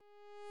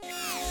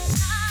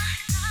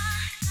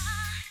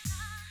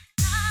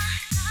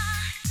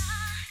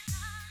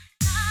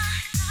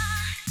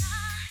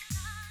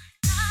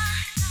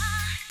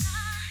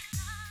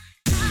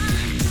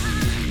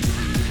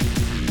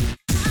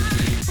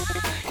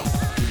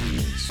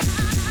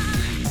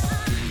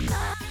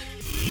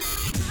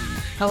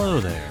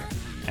Hello there,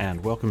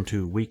 and welcome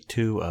to week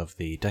 2 of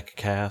the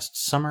DecaCast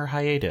Summer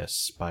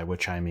Hiatus, by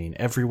which I mean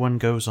everyone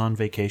goes on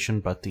vacation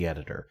but the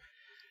editor.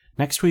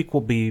 Next week we'll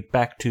be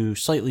back to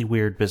slightly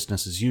weird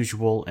business as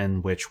usual,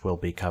 in which we'll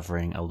be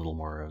covering a little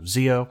more of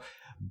Zeo,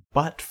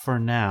 but for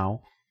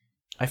now,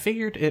 I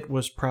figured it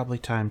was probably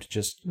time to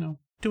just,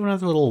 do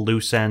another little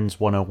Loose Ends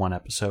 101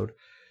 episode.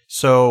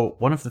 So,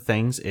 one of the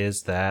things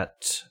is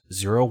that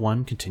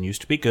 01 continues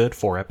to be good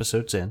 4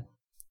 episodes in.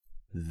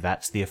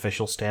 That's the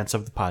official stance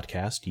of the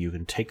podcast. You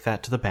can take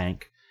that to the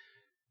bank.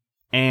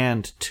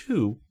 And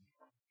 2,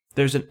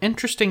 there's an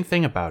interesting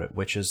thing about it,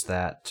 which is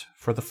that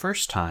for the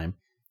first time,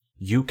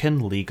 you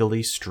can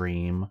legally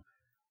stream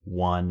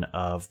one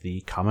of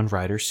the Kamen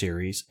Rider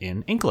series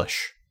in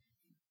English.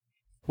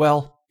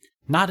 Well,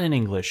 not in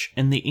English,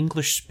 in the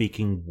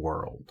English-speaking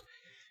world.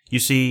 You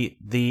see,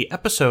 the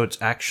episodes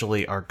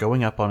actually are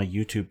going up on a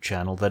YouTube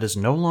channel that is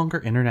no longer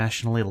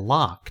internationally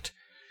locked.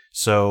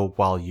 So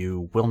while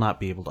you will not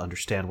be able to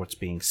understand what's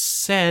being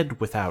said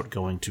without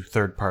going to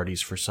third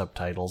parties for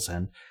subtitles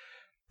and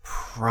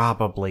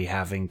probably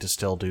having to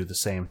still do the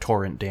same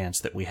torrent dance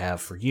that we have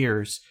for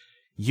years,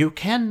 you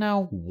can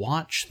now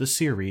watch the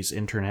series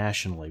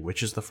internationally,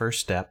 which is the first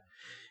step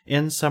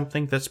in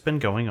something that's been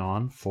going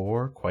on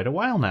for quite a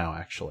while now,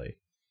 actually.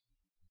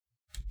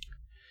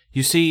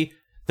 You see,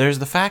 there's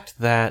the fact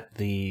that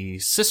the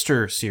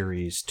sister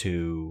series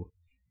to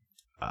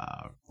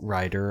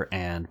Rider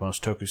and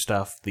most Toku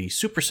stuff, the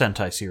Super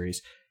Sentai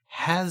series,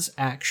 has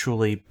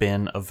actually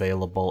been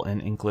available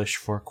in English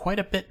for quite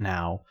a bit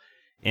now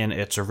in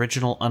its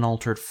original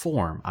unaltered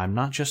form. I'm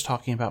not just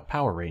talking about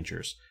Power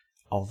Rangers,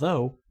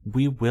 although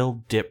we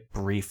will dip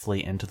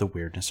briefly into the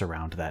weirdness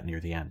around that near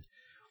the end.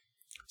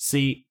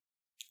 See,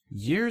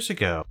 years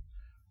ago,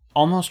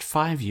 almost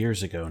 5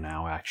 years ago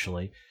now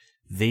actually,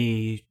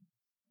 the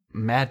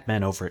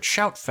madmen over at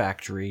Shout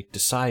Factory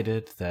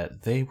decided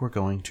that they were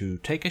going to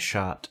take a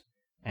shot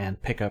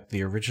and pick up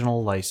the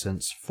original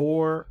license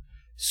for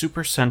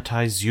Super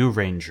Sentai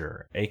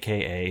Zyuranger,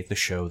 aka the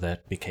show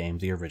that became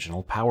the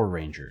original Power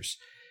Rangers.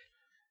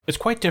 It's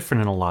quite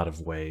different in a lot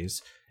of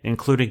ways,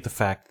 including the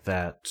fact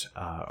that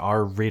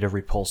our Rita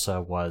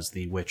Repulsa was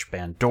the witch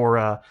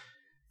Bandora.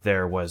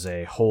 There was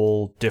a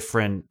whole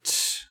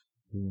different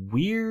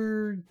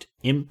weird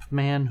imp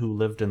man who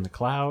lived in the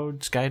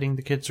clouds guiding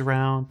the kids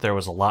around. There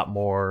was a lot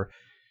more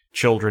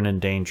children in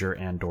danger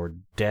and or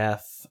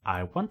death.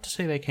 I want to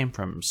say they came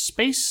from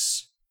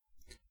space.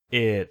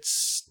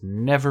 It's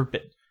never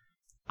been...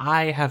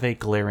 I have a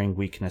glaring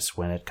weakness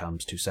when it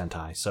comes to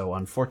Sentai, so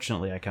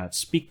unfortunately I cannot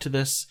speak to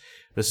this.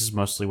 This is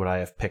mostly what I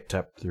have picked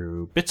up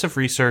through bits of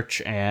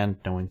research and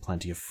knowing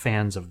plenty of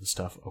fans of the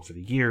stuff over the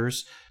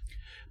years.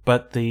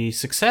 But the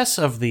success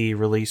of the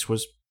release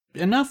was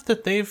enough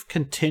that they've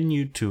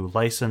continued to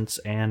license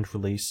and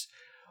release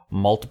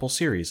multiple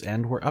series,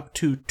 and we're up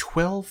to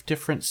 12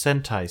 different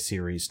Sentai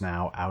series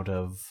now out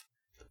of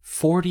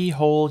 40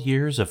 whole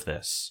years of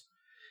this.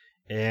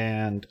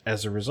 And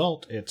as a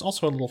result, it's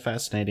also a little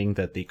fascinating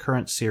that the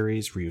current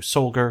series,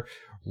 Ryusoulger,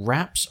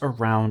 wraps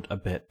around a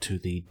bit to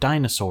the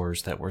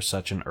dinosaurs that were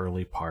such an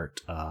early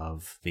part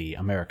of the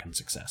American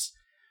success.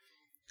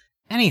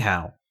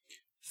 Anyhow,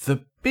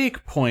 the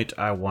big point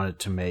I wanted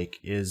to make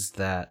is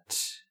that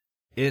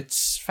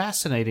it's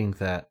fascinating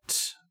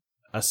that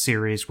a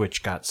series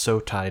which got so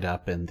tied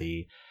up in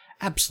the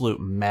absolute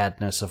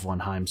madness of One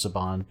Heim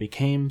Saban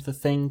became the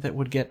thing that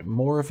would get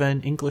more of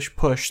an English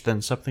push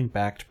than something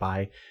backed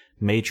by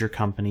major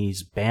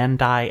companies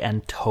Bandai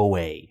and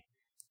Toei.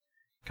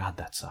 God,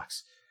 that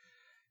sucks.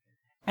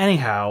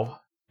 Anyhow,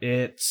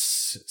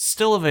 it's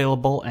still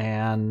available,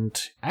 and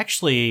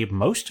actually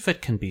most of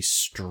it can be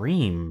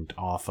streamed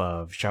off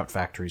of Shout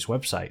Factory's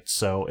website,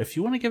 so if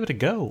you want to give it a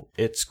go,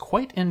 it's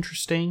quite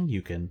interesting.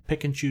 You can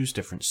pick and choose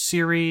different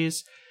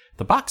series.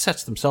 The box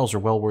sets themselves are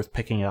well worth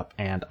picking up,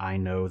 and I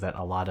know that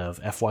a lot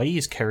of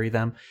FYEs carry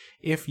them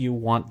if you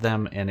want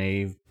them in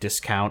a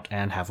discount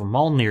and have them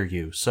all near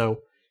you,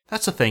 so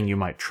that's a thing you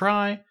might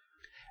try.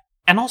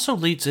 And also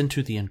leads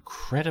into the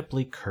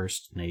incredibly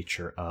cursed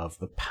nature of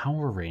the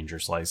Power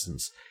Rangers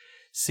license.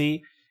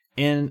 See,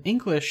 in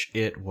English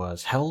it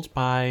was held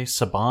by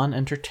Saban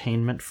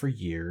Entertainment for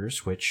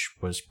years, which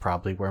was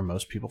probably where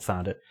most people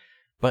found it,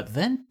 but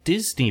then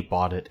Disney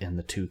bought it in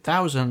the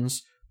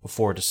 2000s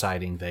before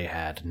deciding they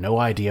had no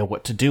idea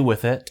what to do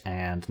with it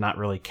and not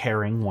really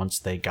caring once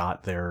they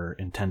got their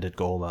intended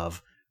goal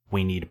of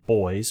we need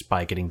boys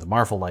by getting the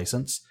Marvel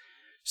license.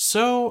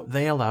 So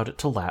they allowed it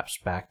to lapse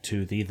back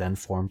to the then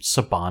formed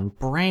Saban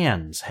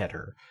Brands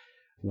header,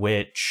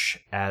 which,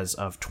 as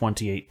of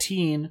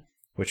 2018,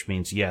 which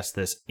means, yes,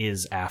 this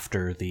is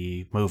after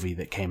the movie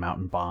that came out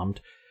and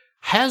bombed,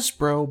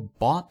 Hasbro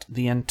bought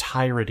the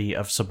entirety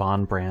of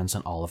Saban Brands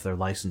and all of their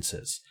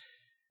licenses.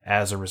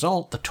 As a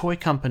result, the toy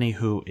company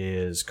who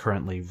is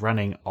currently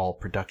running all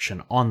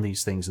production on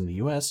these things in the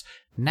US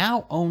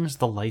now owns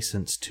the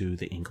license to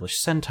the English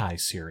Sentai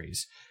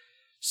series.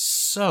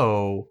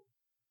 So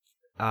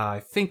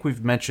I think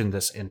we've mentioned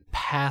this in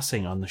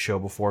passing on the show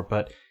before,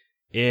 but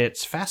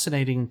it's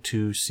fascinating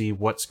to see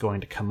what's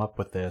going to come up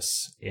with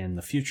this in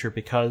the future,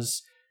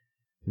 because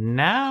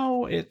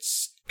now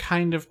it's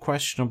kind of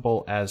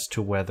questionable as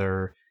to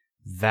whether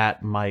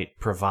that might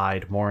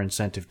provide more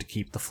incentive to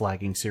keep the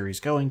flagging series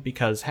going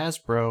because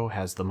Hasbro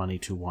has the money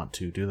to want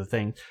to do the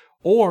thing,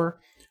 or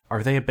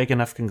are they a big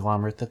enough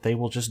conglomerate that they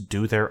will just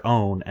do their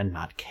own and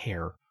not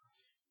care?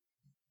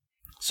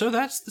 So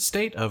that's the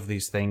state of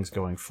these things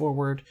going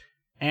forward,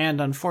 and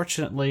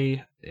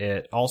unfortunately,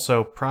 it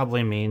also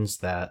probably means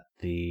that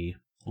the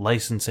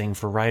licensing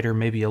for Rider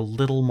may be a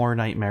little more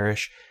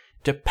nightmarish,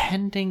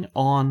 depending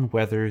on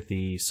whether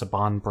the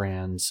Saban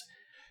brands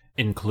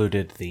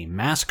included the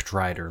Masked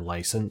Rider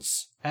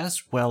license,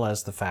 as well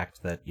as the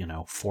fact that,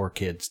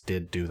 4Kids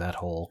did do that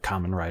whole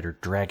Kamen Rider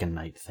Dragon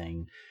Knight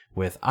thing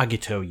with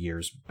Agito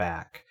years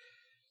back.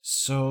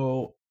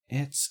 So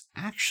it's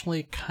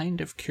actually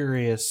kind of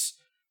curious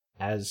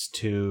as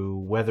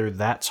to whether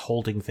that's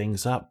holding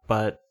things up,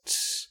 but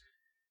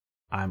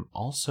I'm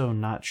also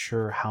not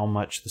sure how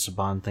much the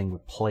Saban thing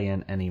would play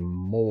in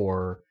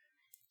anymore,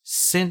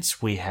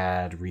 since we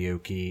had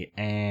Ryuki,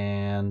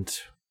 and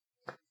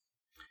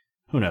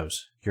who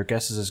knows? Your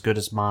guess is as good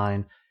as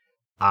mine.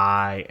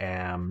 I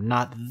am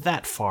not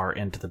that far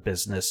into the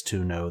business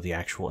to know the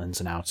actual ins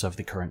and outs of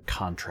the current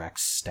contract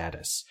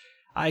status.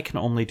 I can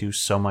only do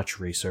so much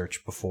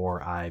research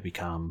before I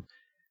become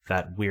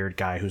that weird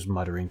guy who's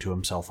muttering to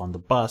himself on the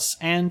bus,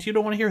 and you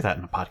don't want to hear that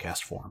in a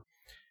podcast form.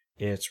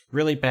 It's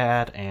really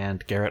bad,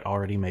 and Garrett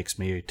already makes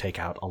me take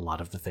out a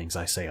lot of the things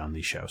I say on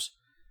these shows.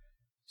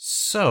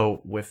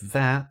 So, with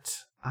that,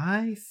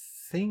 I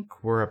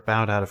think we're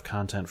about out of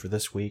content for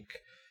this week.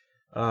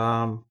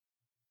 Oh,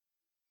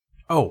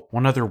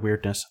 one other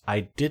weirdness.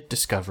 I did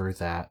discover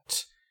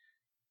that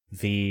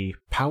the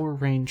Power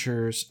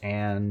Rangers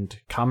and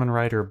Kamen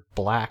Rider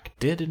Black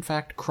did in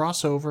fact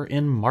cross over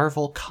in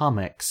Marvel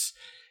Comics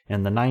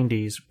in the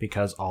 90s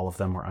because all of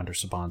them were under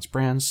Saban's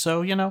brands.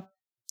 So,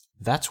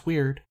 that's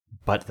weird,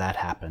 but that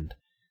happened.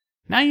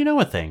 Now you know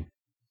a thing.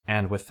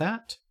 And with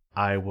that,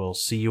 I will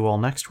see you all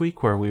next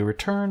week, where we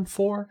return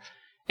for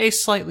a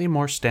slightly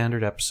more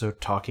standard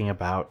episode talking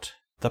about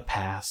the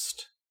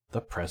past,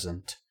 the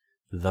present,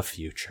 the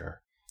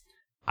future.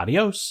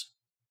 Adios!